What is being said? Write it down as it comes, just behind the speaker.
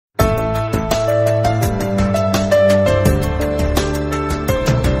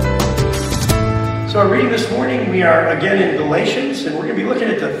reading this morning, we are again in Galatians, and we're going to be looking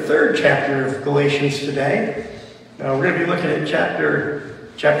at the third chapter of Galatians today. We're going to be looking at chapter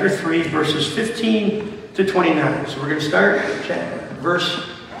 3, verses 15 to 29. So we're going to start at verse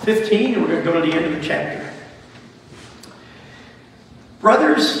 15, and we're going to go to the end of the chapter.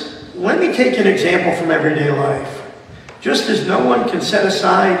 Brothers, let me take an example from everyday life. Just as no one can set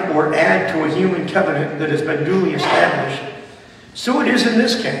aside or add to a human covenant that has been duly established, so it is in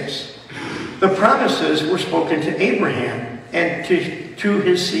this case. The promises were spoken to Abraham and to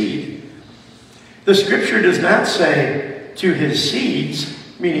his seed. The scripture does not say to his seeds,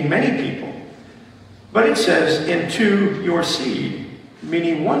 meaning many people, but it says into your seed,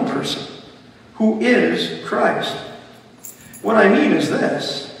 meaning one person, who is Christ. What I mean is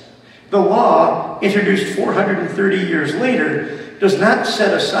this: the law, introduced 430 years later, does not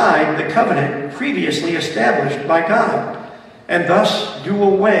set aside the covenant previously established by God, and thus do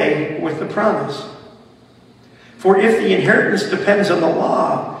away with the promise. For if the inheritance depends on the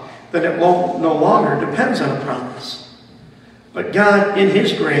law, then it no longer depends on a promise. But God, in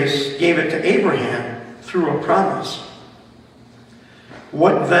his grace, gave it to Abraham through a promise.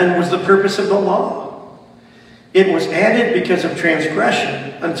 What then was the purpose of the law? It was added because of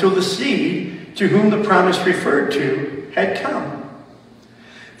transgression until the seed to whom the promise referred to had come.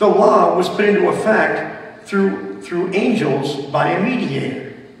 The law was put into effect through angels by a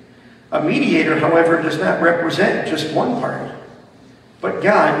mediator. A mediator, however, does not represent just one party, but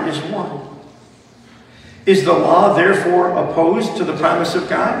God is one. Is the law therefore opposed to the promise of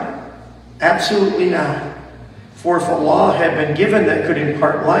God? Absolutely not. For if a law had been given that could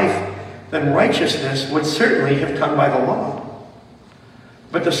impart life, then righteousness would certainly have come by the law.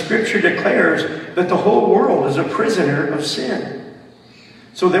 But the scripture declares that the whole world is a prisoner of sin,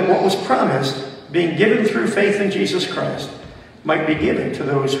 so that what was promised, being given through faith in Jesus Christ, might be given to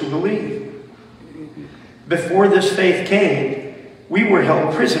those who believe. Before this faith came, we were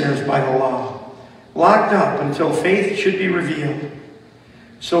held prisoners by the law, locked up until faith should be revealed.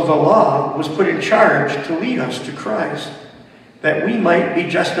 So the law was put in charge to lead us to Christ, that we might be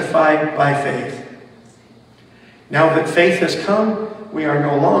justified by faith. Now that faith has come, we are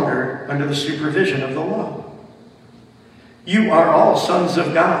no longer under the supervision of the law. You are all sons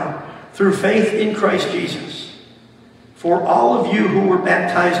of God through faith in Christ Jesus. For all of you who were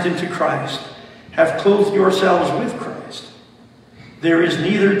baptized into Christ have clothed yourselves with Christ. There is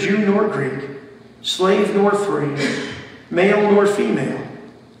neither Jew nor Greek, slave nor free, male nor female,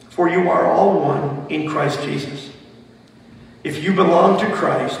 for you are all one in Christ Jesus. If you belong to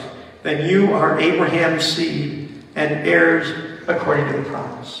Christ, then you are Abraham's seed and heirs according to the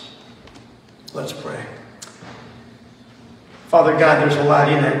promise. Let's pray. Father God, there's a lot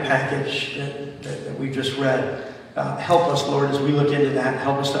in that package that we just read. Help us, Lord, as we look into that.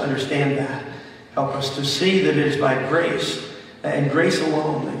 Help us to understand that. Help us to see that it is by grace and grace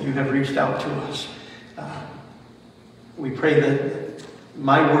alone that you have reached out to us. We pray that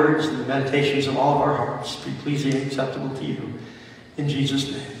my words and the meditations of all of our hearts be pleasing and acceptable to you. In Jesus'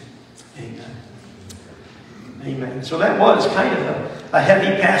 name, amen. Amen. So that was kind of a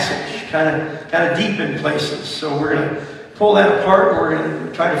heavy passage, kind of deep in places. So we're going to pull that apart, and we're going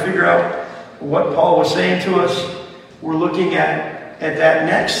to try to figure out what Paul was saying to us. We're looking at that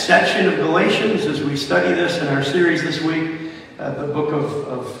next section of Galatians as we study this in our series this week, the book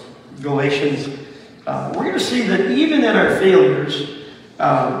of Galatians. We're going to see that even in our failures,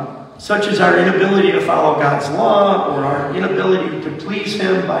 such as our inability to follow God's law or our inability to please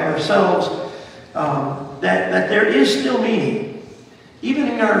him by ourselves, that there is still meaning. Even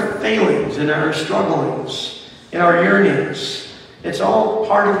in our failings, in our strugglings, in our yearnings, it's all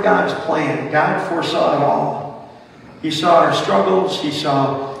part of God's plan. God foresaw it all. He saw our struggles, he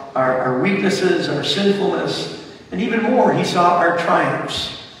saw our weaknesses, our sinfulness, and even more, he saw our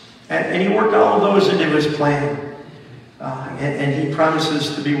triumphs. And he worked all of those into his plan. And he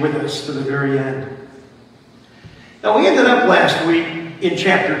promises to be with us to the very end. Now, we ended up last week in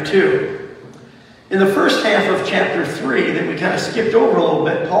chapter 2. In the first half of chapter 3 that we kind of skipped over a little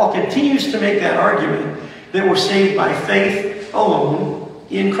bit, Paul continues to make that argument that we're saved by faith alone,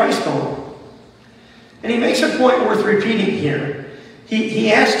 in Christ alone. And he makes a point worth repeating here.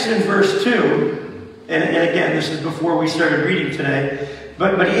 He asks in verse 2, and again, this is before we started reading today,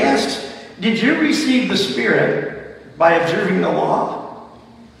 but he asks, did you receive the Spirit by observing the law,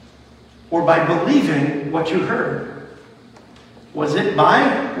 or by believing what you heard? Was it by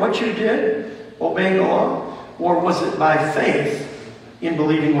what you did, obeying the law, or was it by faith in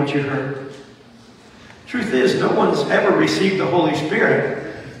believing what you heard? Truth is, no one's ever received the Holy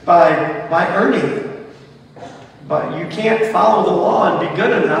Spirit by earning it, But you can't follow the law and be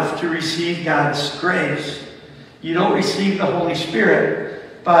good enough to receive God's grace. You don't receive the Holy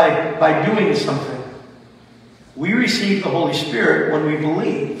Spirit by doing something. We receive the Holy Spirit when we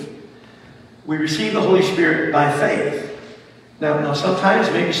believe. We receive the Holy Spirit by faith. Now sometimes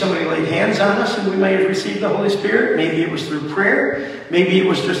maybe somebody laid hands on us and we may have received the Holy Spirit. Maybe it was through prayer. Maybe it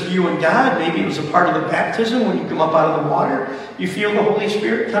was just you and God. Maybe it was a part of the baptism when you come up out of the water. You feel the Holy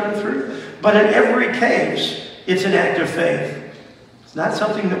Spirit coming through. But in every case, it's an act of faith. It's not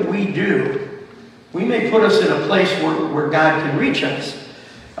something that we do. We may put us in a place where God can reach us.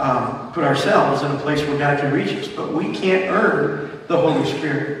 Put ourselves in a place where God can reach us. But we can't earn the Holy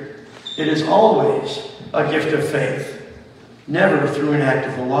Spirit. It is always a gift of faith. Never through an act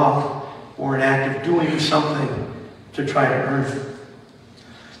of the law or an act of doing something to try to earn it.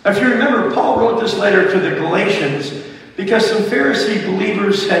 Now, if you remember, Paul wrote this letter to the Galatians because some Pharisee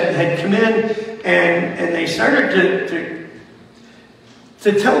believers had come in and they started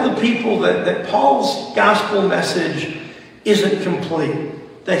to tell the people that Paul's gospel message isn't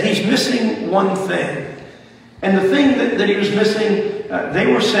complete, that he's missing one thing. And the thing that he was missing,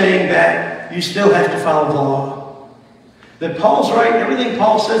 they were saying that you still have to follow the law. That Paul's right, everything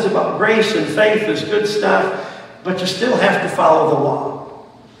Paul says about grace and faith is good stuff, but you still have to follow the law.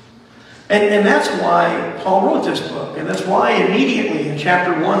 And that's why Paul wrote this book. And that's why immediately in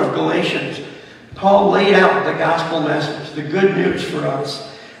chapter 1 of Galatians, Paul laid out the gospel message, the good news for us,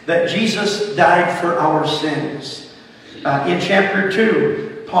 that Jesus died for our sins. In chapter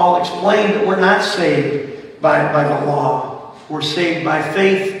 2, Paul explained that we're not saved by the law. We're saved by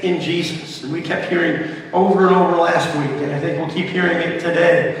faith in Jesus. And we kept hearing over and over last week, and I think we'll keep hearing it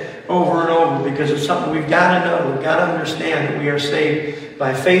today over and over because it's something we've got to know. We've got to understand that we are saved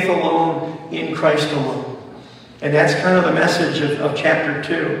by faith alone, in Christ alone. And that's kind of the message of chapter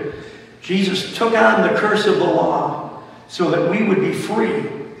 2. Jesus took on the curse of the law so that we would be free.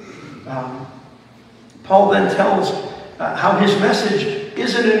 Paul then tells how his message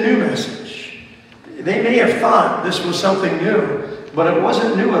isn't a new message. They may have thought this was something new, but it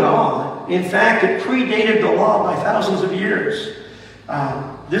wasn't new at all. In fact, it predated the law by thousands of years.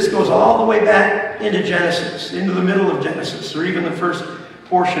 This goes all the way back into Genesis, into the middle of Genesis, or even the first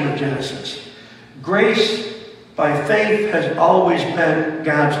portion of Genesis. Grace by faith has always been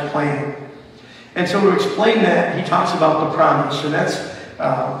God's plan. And so to explain that, he talks about the promise. And that's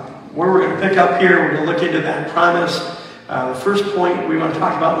where we're going to pick up here. We're going to look into that promise. The first point we want to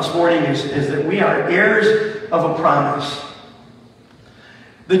talk about this morning is that we are heirs of a promise.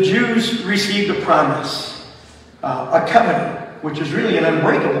 The Jews received a promise, a covenant, which is really an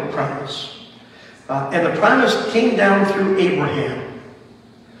unbreakable promise. And the promise came down through Abraham.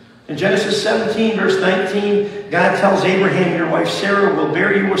 In Genesis 17, verse 19, God tells Abraham, your wife Sarah will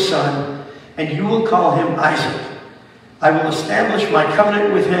bear you a son, and you will call him Isaac. I will establish my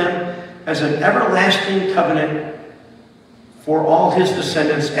covenant with him as an everlasting covenant for all his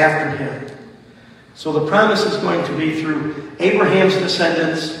descendants after him. So the promise is going to be through Abraham's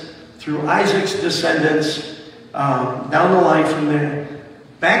descendants, through Isaac's descendants, down the line from there.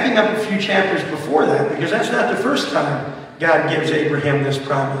 Backing up a few chapters before that, because that's not the first time God gives Abraham this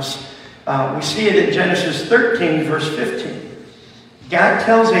promise. We see it in Genesis 13, verse 15. God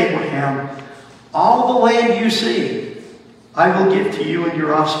tells Abraham, all the land you see, I will give to you and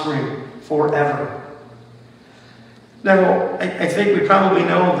your offspring forever. Now, I think we probably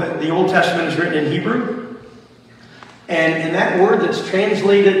know that the Old Testament is written in Hebrew. And in that word that's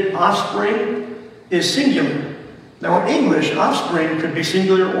translated offspring is singular. Now, in English, offspring could be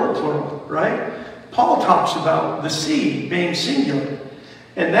singular or plural, right? Paul talks about the seed being singular.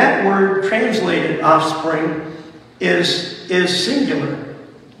 And that word translated offspring is singular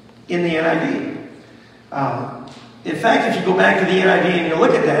in the NIV. In fact, if you go back to the NIV and you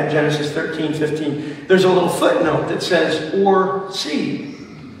look at that, Genesis 13, 15, there's a little footnote that says, or seed.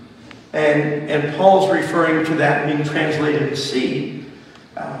 And Paul's referring to that being translated as seed.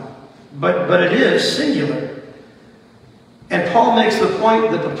 But it is singular. And Paul makes the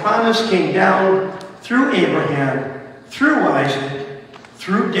point that the promise came down through Abraham, through Isaac,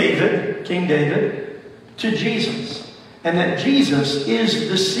 through David, King David, to Jesus. And that Jesus is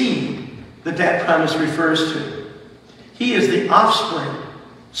the seed that promise refers to. He is the offspring,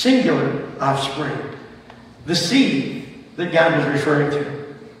 singular offspring, the seed that God was referring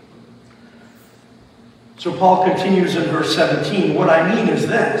to. So Paul continues in verse 17, what I mean is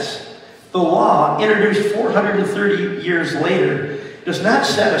this, the law, introduced 430 years later, does not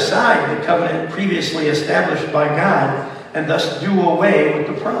set aside the covenant previously established by God and thus do away with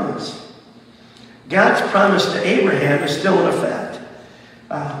the promise. God's promise to Abraham is still in effect.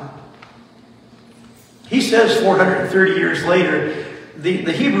 He says 430 years later,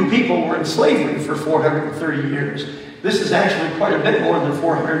 the Hebrew people were in slavery for 430 years. This is actually quite a bit more than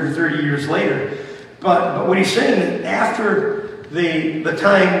 430 years later. But what he's saying is after the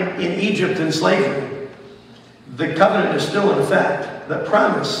time in Egypt in slavery, the covenant is still in effect. The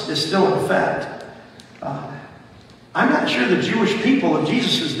promise is still in effect. I'm not sure the Jewish people of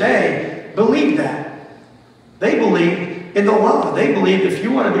Jesus' day believed that. They believed in the law. They believed if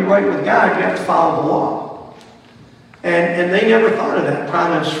you want to be right with God, you have to follow the law. And they never thought of that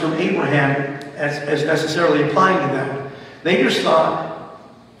promise from Abraham as necessarily applying to them. They just thought,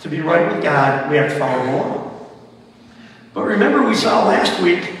 to be right with God, we have to follow the law. But remember we saw last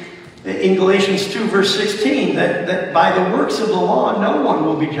week in Galatians 2 verse 16 that by the works of the law, no one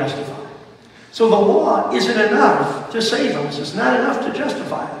will be justified. So the law isn't enough to save us. It's not enough to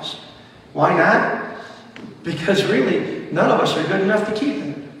justify us. Why not? Because really, none of us are good enough to keep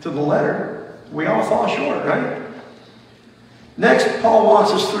it to the letter. We all fall short, right? Next, Paul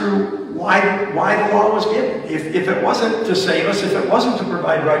walks us through why the law was given. If it wasn't to save us, if it wasn't to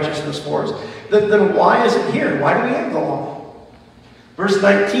provide righteousness for us, then why is it here? Why do we have the law? Verse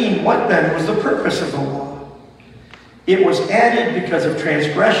 19, what then was the purpose of the law? It was added because of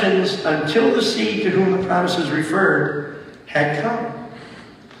transgressions until the seed to whom the promises referred had come.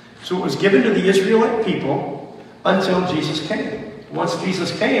 So it was given to the Israelite people until Jesus came. Once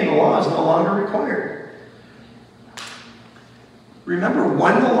Jesus came, the law is no longer required. Remember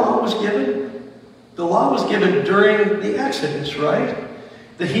when the law was given? The law was given during the Exodus, right?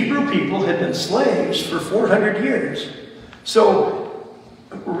 The Hebrew people had been slaves for 400 years. So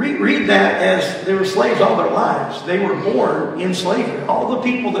read that as they were slaves all their lives. They were born in slavery. All the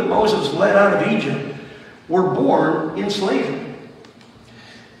people that Moses led out of Egypt were born in slavery.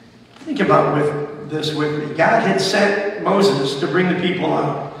 Think about this with me. God had sent Moses to bring the people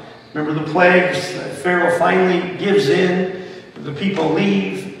out. Remember the plagues? Pharaoh finally gives in. The people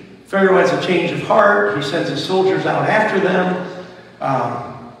leave. Pharaoh has a change of heart. He sends his soldiers out after them.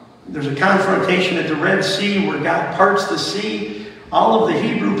 There's a confrontation at the Red Sea where God parts the sea. All of the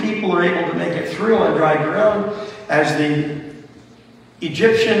Hebrew people are able to make it through on dry ground as the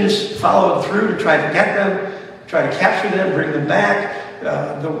Egyptians followed through to try to get them, try to capture them, bring them back.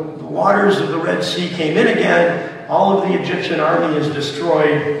 The waters of the Red Sea came in again. All of the Egyptian army is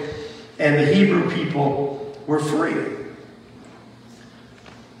destroyed, and the Hebrew people were free.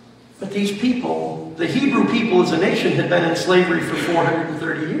 But these people, the Hebrew people as a nation, had been in slavery for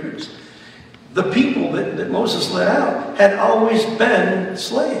 430 years. The people that Moses led out had always been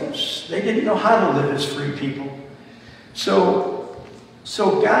slaves. They didn't know how to live as free people. So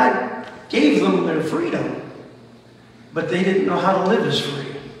God gave them their freedom, but they didn't know how to live as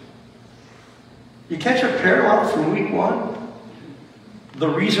free. You catch a parallel from week 1? The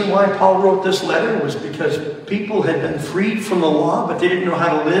reason why Paul wrote this letter was because people had been freed from the law, but they didn't know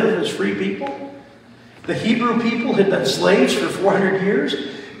how to live as free people. The Hebrew people had been slaves for 400 years.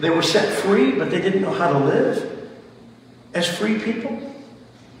 They were set free, but they didn't know how to live as free people.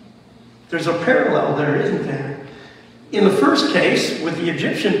 There's a parallel there, isn't there? In the first case, with the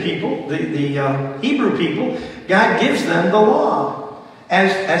Egyptian people, the Hebrew people, God gives them the law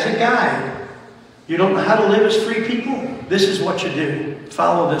as a guide. You don't know how to live as free people? This is what you do.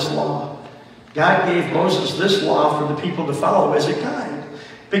 Follow this law. God gave Moses this law for the people to follow as a guide.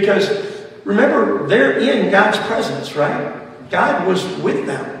 Because, remember, they're in God's presence, right? God was with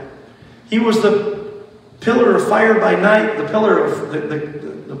them. He was the pillar of fire by night, the pillar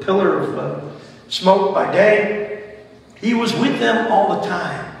of smoke by day. He was with them all the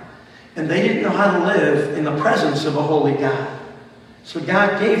time. And they didn't know how to live in the presence of a holy God. So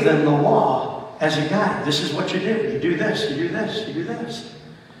God gave them the law as a guide. This is what you do. You do this, you do this, you do this.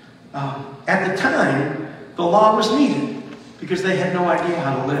 At the time, the law was needed because they had no idea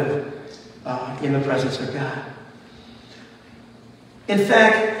how to live in the presence of God. In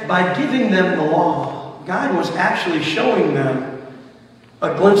fact, by giving them the law, God was actually showing them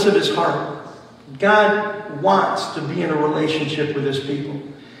a glimpse of his heart. God wants to be in a relationship with his people.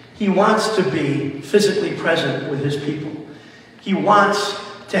 He wants to be physically present with his people. He wants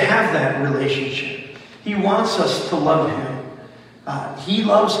to have that relationship. He wants us to love him. He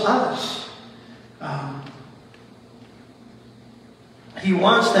loves us. He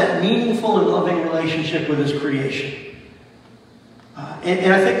wants that meaningful and loving relationship with his creation.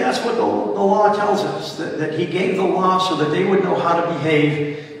 And I think that's what the law tells us, that he gave the law so that they would know how to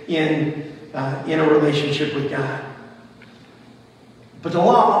behave in a relationship with God. But the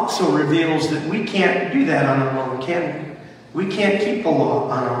law also reveals that we can't do that on our own, can we? We can't keep the law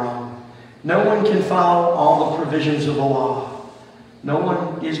on our own. No one can follow all the provisions of the law. No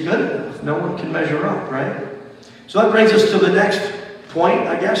one is good enough. No one can measure up, right? So that brings us to the next point,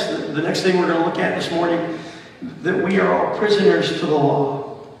 I guess. The next thing we're going to look at this morning, that we are all prisoners to the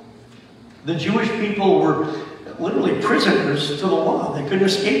law. The Jewish people were literally prisoners to the law. They couldn't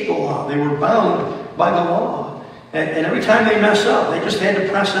escape the law. They were bound by the law. And every time they mess up, they just had to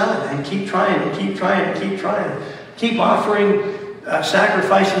press on and keep trying and keep trying and keep trying. Keep offering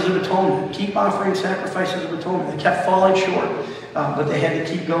sacrifices of atonement. Keep offering sacrifices of atonement. They kept falling short, but they had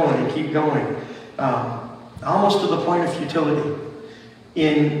to keep going and keep going. Almost to the point of futility.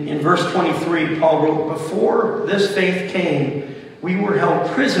 In verse 23, Paul wrote, "Before this faith came, we were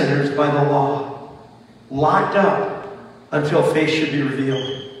held prisoners by the law, locked up until faith should be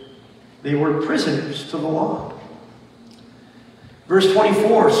revealed." They were prisoners to the law. Verse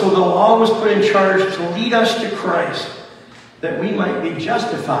 24, "So the law was put in charge to lead us to Christ, that we might be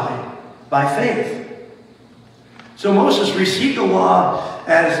justified by faith." So Moses received the law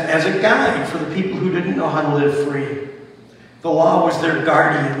as a guide for the people who didn't know how to live free. The law was their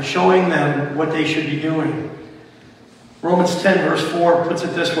guardian, showing them what they should be doing. Romans 10 verse 4 puts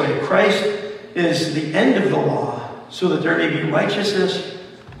it this way, "Christ is the end of the law, so that there may be righteousness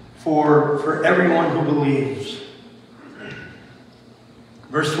for everyone who believes."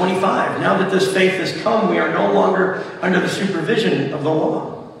 Verse 25, "Now that this faith has come, we are no longer under the supervision of the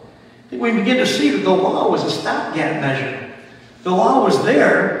law." We begin to see that the law was a stopgap measure. The law was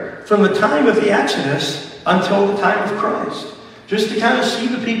there from the time of the Exodus until the time of Christ, just to kind of see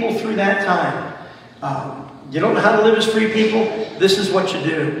the people through that time. You don't know how to live as free people? This is what you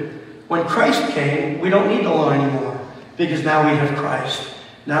do. When Christ came, we don't need the law anymore, because now we have Christ.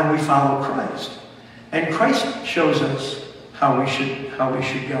 Now we follow Christ. And Christ shows us how we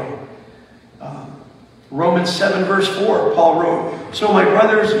should go. Romans 7 verse 4, Paul wrote, "So my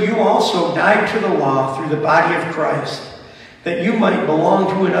brothers, you also died to the law through the body of Christ, that you might belong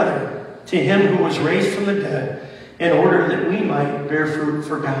to another, to him who was raised from the dead, in order that we might bear fruit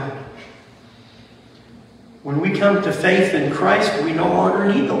for God." When we come to faith in Christ, we no longer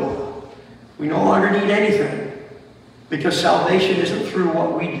need the law. We no longer need anything, because salvation isn't through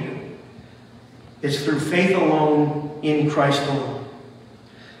what we do. It's through faith alone, in Christ alone.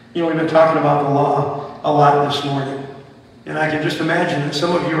 You know, we've been talking about the law a lot this morning. And I can just imagine that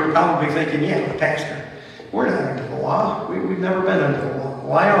some of you are probably thinking, "Yeah, but Pastor, we're not under the law. We've never been under the law.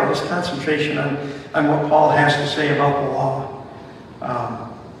 Why all this concentration on what Paul has to say about the law?"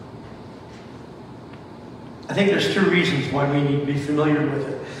 I think there's two reasons why we need to be familiar with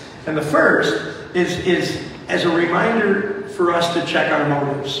it. And the first is as a reminder for us to check our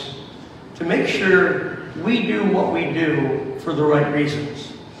motives, to make sure we do what we do for the right reasons.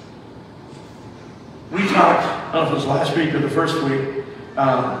 We talked, I don't know if it was last week or the first week,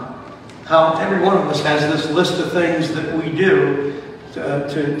 how every one of us has this list of things that we do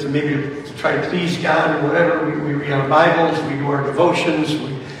to maybe try to please God or whatever. We read our Bibles, we do our devotions,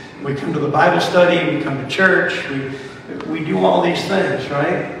 we come to the Bible study, we come to church, we do all these things,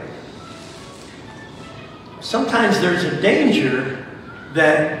 right? Sometimes there's a danger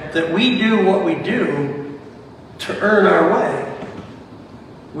that we do what we do to earn our way.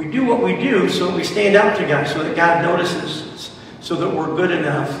 We do what we do so that we stand out to God, so that God notices us, so that we're good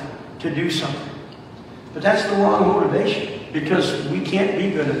enough to do something. But that's the wrong motivation, because we can't be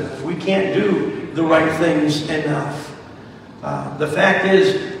good enough. We can't do the right things enough. The fact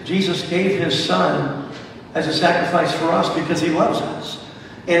is, Jesus gave his Son as a sacrifice for us because he loves us.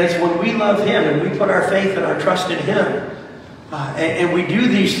 And it's when we love him and we put our faith and our trust in him, and we do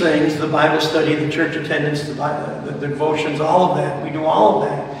these things, the Bible study, the church attendance, the devotions, all of that. We do all of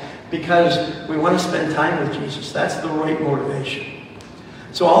that because we want to spend time with Jesus. That's the right motivation.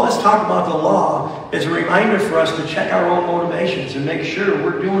 So all this talk about the law is a reminder for us to check our own motivations and make sure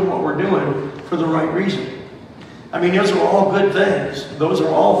we're doing what we're doing for the right reason. I mean, those are all good things. Those are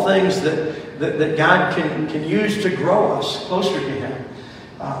all things that God can use to grow us closer to him.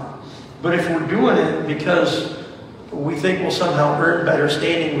 But if we're doing it because we think we'll somehow earn better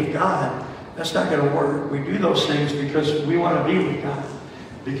standing with God, that's not going to work. We do those things because we want to be with God,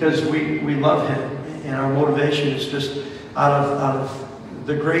 because we love him, and our motivation is just out of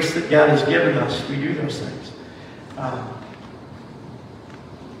the grace that God has given us. We do those things.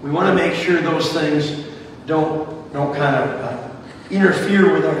 We want to make sure those things don't kind of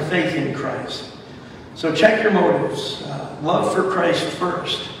interfere with our faith in Christ. So check your motives. Love for Christ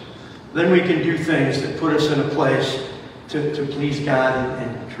first. Then we can do things that put us in a place to please God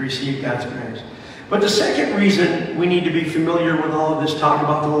and to receive God's grace. But the second reason we need to be familiar with all of this talk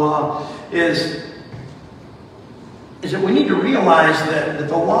about the law is that we need to realize that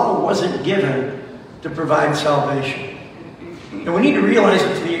the law wasn't given to provide salvation. And we need to realize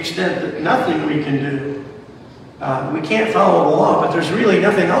it to the extent that nothing we can do. We can't follow the law, but there's really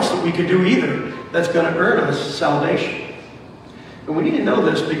nothing else that we can do either that's going to earn us salvation. And we need to know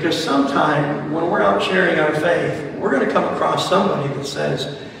this because sometime when we're out sharing our faith, we're going to come across somebody that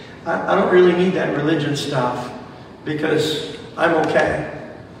says, I don't really need that religion stuff because I'm okay.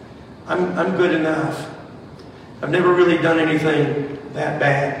 I'm good enough. I've never really done anything that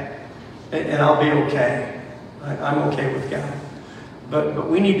bad, and I'll be okay. I'm okay with God. But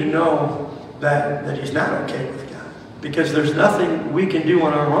we need to know that He's not okay with God, because there's nothing we can do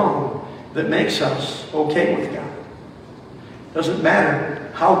on our own that makes us okay with God. Doesn't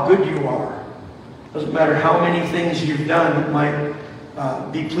matter how good you are. Doesn't matter how many things you've done that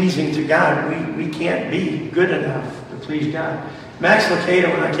might be pleasing to God. We can't be good enough to please God. Max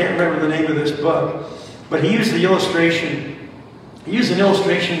Lucado, and I can't remember the name of this book, but he used the illustration. He used an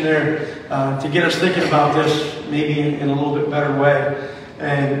illustration there to get us thinking about this maybe in a little bit better way.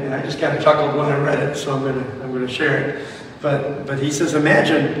 And I just kind of chuckled when I read it, so I'm going to share it. But he says,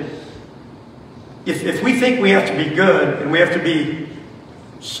 imagine if we think we have to be good and we have to be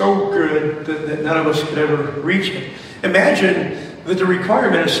so good that none of us could ever reach it. Imagine that the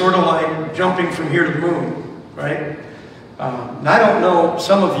requirement is sort of like jumping from here to the moon, right? And I don't know,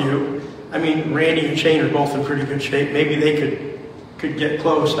 some of you, I mean, Randy and Shane are both in pretty good shape. Maybe they could get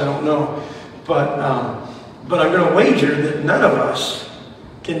close, I don't know. But I'm going to wager that none of us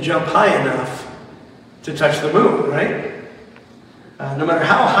can jump high enough to touch the moon, right? No matter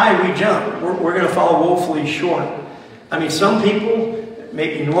how high we jump, we're going to fall woefully short. I mean, some people,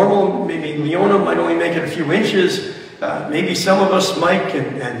 maybe normal, maybe Leona might only make it a few inches. Maybe some of us, Mike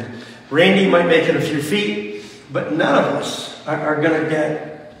and Randy, might make it a few feet. But none of us are going to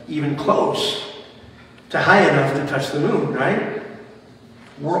get even close to high enough to touch the moon, right?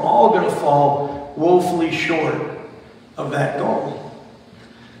 We're all going to fall woefully short of that goal.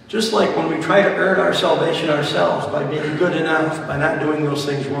 Just like when we try to earn our salvation ourselves by being good enough, by not doing those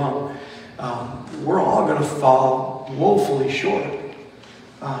things wrong, we're all going to fall woefully short.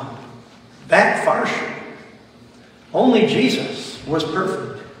 That far short. Only Jesus was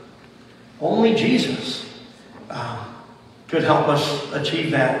perfect. Only Jesus could help us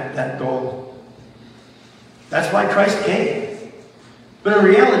achieve that goal. That's why Christ came. But in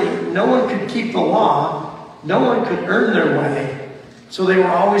reality, no one could keep the law. No one could earn their way. So they were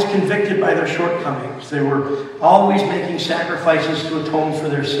always convicted by their shortcomings. They were always making sacrifices to atone for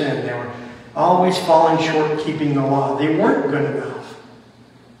their sin. They were always falling short keeping the law. They weren't good enough.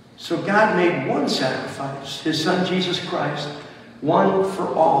 So God made one sacrifice, His Son Jesus Christ, one for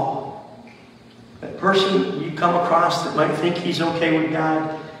all. That person you come across that might think he's okay with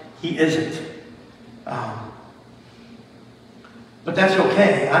God, he isn't. But that's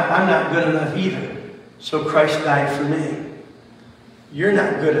okay. I'm not good enough either. So Christ died for me. You're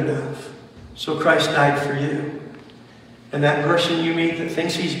not good enough, so Christ died for you. And that person you meet that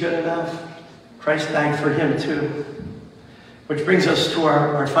thinks he's good enough, Christ died for him too. Which brings us to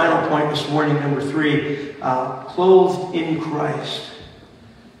our final point this morning, number 3, clothed in Christ.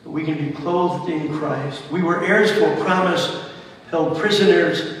 We can be clothed in Christ. We were heirs to a promise, held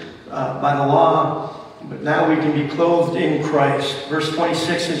prisoners by the law, but now we can be clothed in Christ. Verse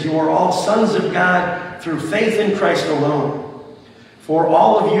 26 says, you are all sons of God through faith in Christ alone. For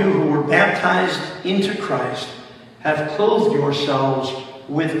all of you who were baptized into Christ have clothed yourselves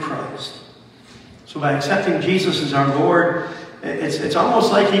with Christ. So by accepting Jesus as our Lord, it's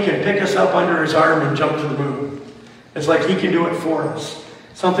almost like He can pick us up under His arm and jump to the moon. It's like He can do it for us.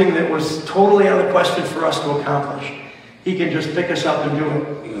 Something that was totally out of the question for us to accomplish. He can just pick us up and do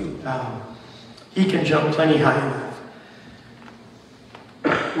it. He can jump plenty high enough.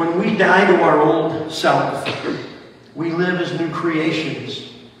 When we die to our old self, we live as new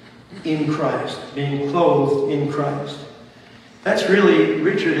creations in Christ, being clothed in Christ. That's really,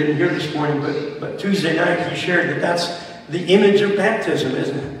 Richard didn't hear this morning, but Tuesday night he shared that that's the image of baptism,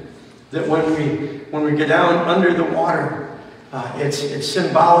 isn't it? That when we get down under the water, it's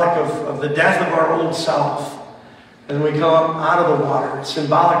symbolic of the death of our old self. And when we come up out of the water, it's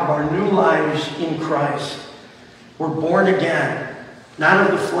symbolic of our new lives in Christ. We're born again, not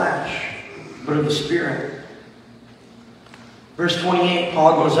of the flesh, but of the Spirit. Verse 28,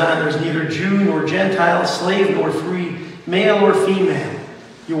 Paul goes on, there's neither Jew nor Gentile, slave nor free, male or female.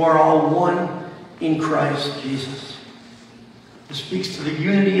 You are all one in Christ Jesus. It speaks to the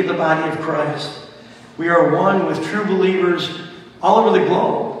unity of the body of Christ. We are one with true believers all over the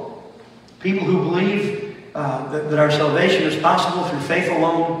globe. People who believe that our salvation is possible through faith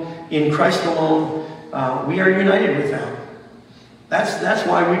alone, in Christ alone. We are united with them. That's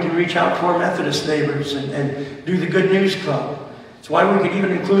why we can reach out to our Methodist neighbors and do the Good News Club. It's why we could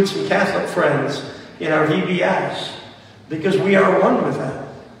even include some Catholic friends in our VBS, because we are one with them.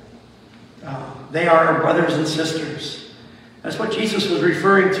 They are our brothers and sisters. That's what Jesus was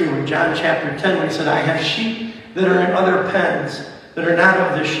referring to in John chapter 10 when he said, I have sheep that are in other pens that are not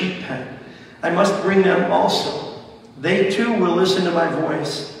of the sheep pen. I must bring them also. They too will listen to my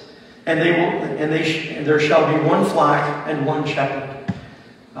voice, and there shall be one flock and one shepherd.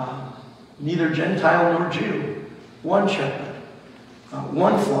 Neither Gentile nor Jew, one shepherd,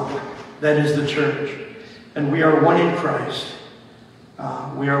 one flock, that is the church. And we are one in Christ.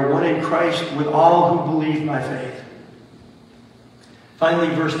 We are one in Christ with all who believe by faith.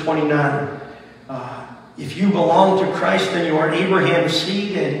 Finally, verse 29. If you belong to Christ, then you are Abraham's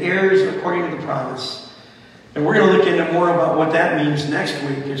seed and heirs according to the promise. And we're going to look into more about what that means next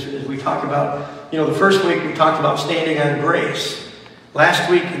week as we talk about, the first week we talked about standing on grace. Last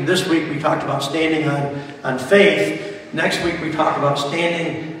week and this week we talked about standing on faith. Next week we talk about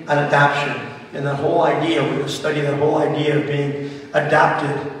standing on adoption. And that whole idea, we're going to study that whole idea of being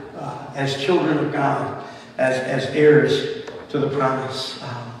adopted as children of God, as heirs to the promise.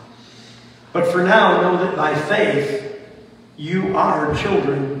 But for now, know that by faith, you are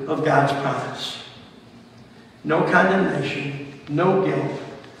children of God's promise. No condemnation, no guilt.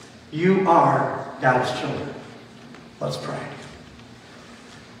 You are God's children. Let's pray.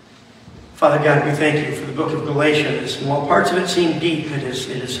 Father God, we thank you for the book of Galatians. And while parts of it seem deep, it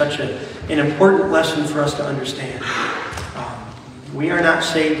is such an important lesson for us to understand. We are not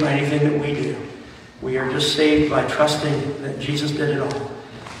saved by anything that we do. We are just saved by trusting that Jesus did it all.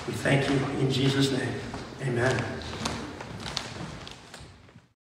 We thank you in Jesus' name. Amen.